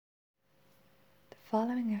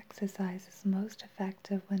following exercise is most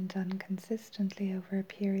effective when done consistently over a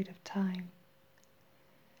period of time.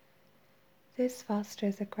 This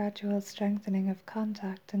fosters a gradual strengthening of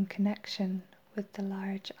contact and connection with the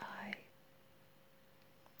large I,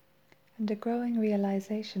 and a growing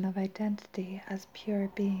realization of identity as pure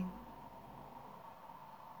being.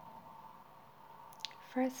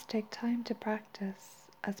 First, take time to practice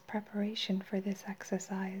as preparation for this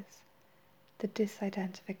exercise, the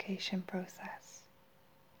disidentification process.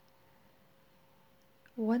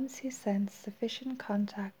 Once you sense sufficient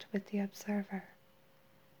contact with the observer,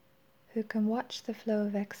 who can watch the flow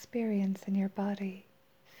of experience in your body,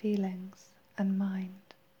 feelings, and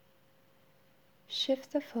mind,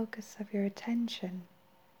 shift the focus of your attention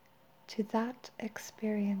to that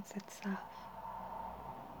experience itself.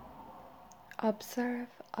 Observe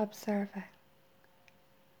observing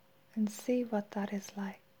and see what that is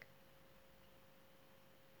like.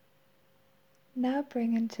 Now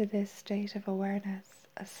bring into this state of awareness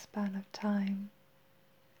a span of time,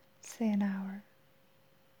 say an hour.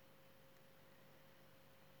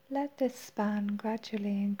 Let this span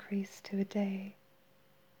gradually increase to a day,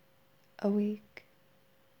 a week,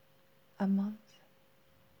 a month,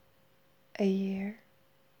 a year,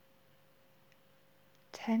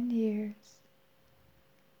 10 years,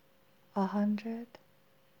 100,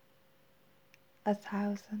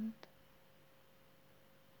 1,000.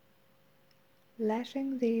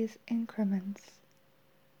 Letting these increments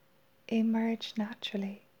emerge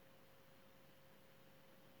naturally.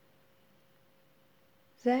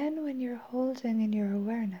 Then, when you're holding in your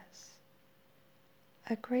awareness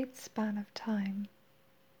a great span of time,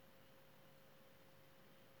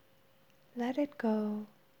 let it go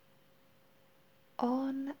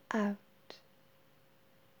on out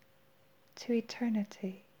to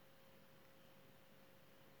eternity,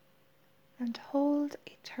 and hold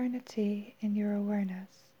eternity in your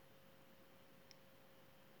awareness.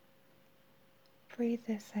 Breathe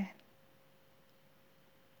this in.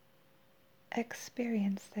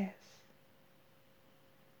 Experience this.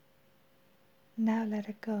 Now let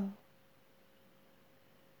it go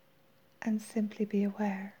and simply be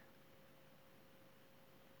aware.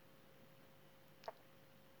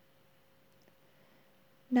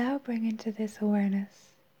 Now bring into this awareness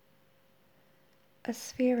a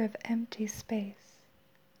sphere of empty space,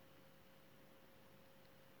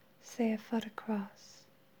 say a foot across.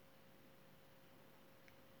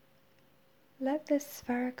 Let this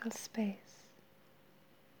spherical space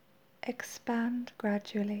expand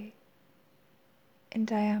gradually in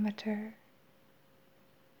diameter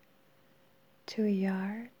to a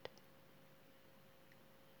yard,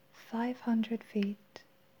 500 feet,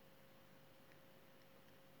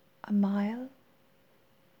 a mile,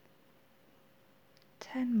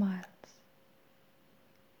 10 miles,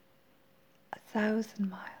 1,000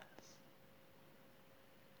 miles.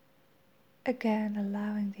 Again,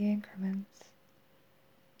 allowing the increments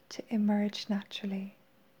to emerge naturally.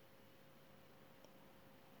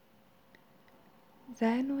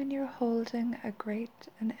 Then, when you're holding a great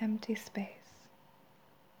and empty space,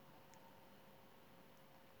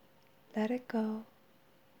 let it go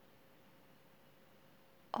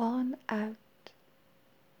on out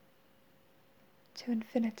to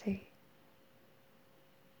infinity,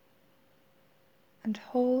 and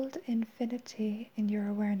hold infinity in your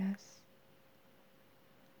awareness.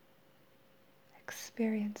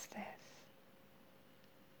 Experience this.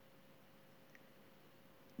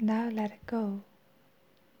 Now let it go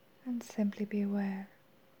and simply be aware.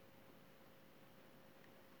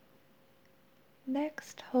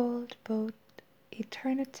 Next, hold both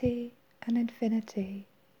eternity and infinity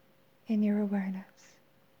in your awareness,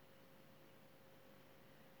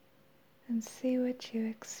 and see what you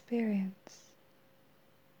experience.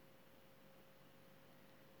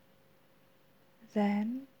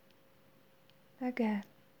 Then, again,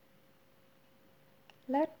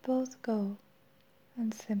 let both go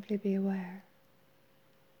and simply be aware.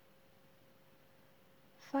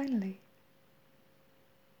 Finally,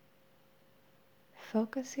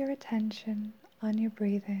 focus your attention on your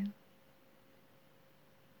breathing,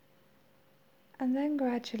 and then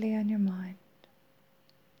gradually on your mind,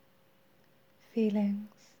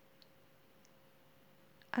 feelings,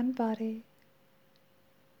 and body,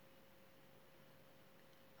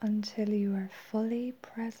 until you are fully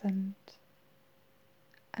present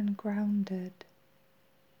and grounded.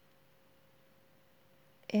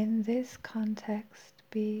 In this context,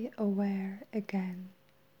 be aware again.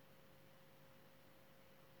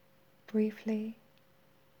 Briefly,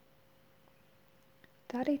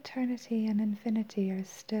 that eternity and infinity are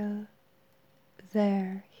still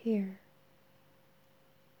there, here.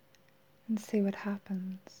 and see what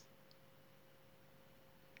happens.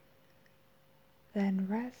 Then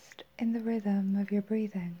rest in the rhythm of your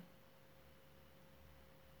breathing.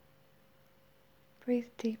 Breathe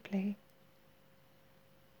deeply,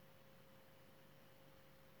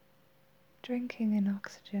 drinking in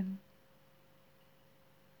oxygen.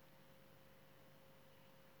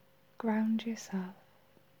 Ground yourself.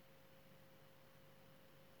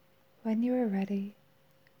 When you are ready,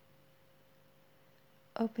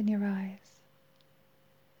 open your eyes,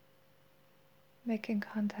 making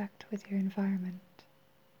contact with your environment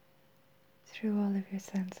through all of your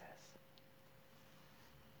senses.